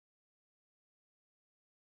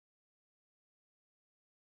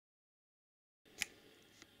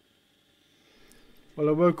Well,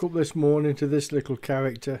 I woke up this morning to this little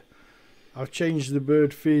character. I've changed the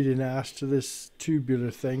bird feeding house to this tubular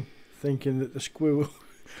thing, thinking that the squirrel,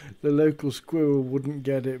 the local squirrel, wouldn't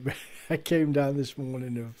get it. But I came down this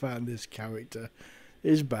morning and found this character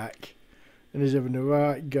is back and is having a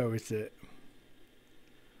right go at it.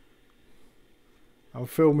 I'm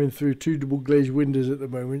filming through two double glazed windows at the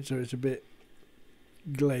moment, so it's a bit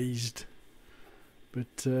glazed.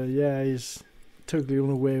 But yeah, he's totally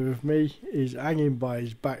unaware of me. He's hanging by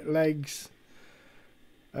his back legs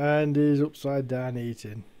and is upside down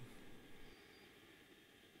eating.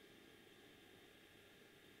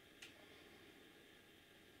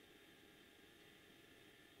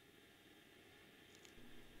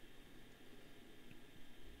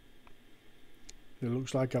 It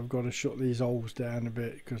looks like I've got to shut these holes down a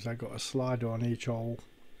bit because I've got a slider on each hole.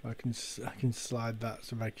 I can slide that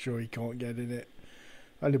to make sure he can't get in it.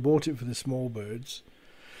 I only bought it for the small birds.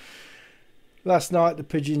 Last night the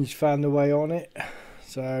pigeons found their way on it,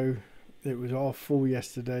 so it was half full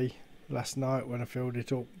yesterday. Last night when I filled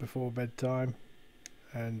it up before bedtime,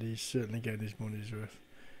 and he's certainly getting his money's worth.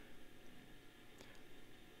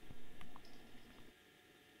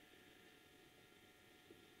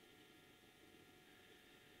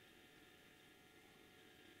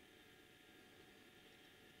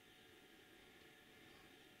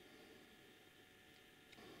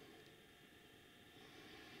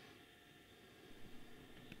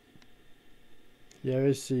 Yeah,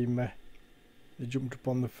 he's seen me. They jumped up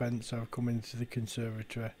on the fence, so I've come into the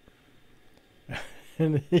conservatory.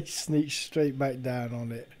 And he sneaks straight back down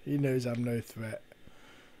on it. He knows I'm no threat.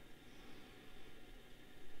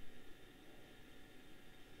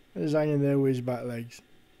 He's hanging there with his back legs.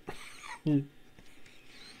 Yeah,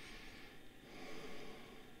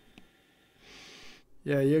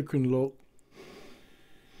 you can look.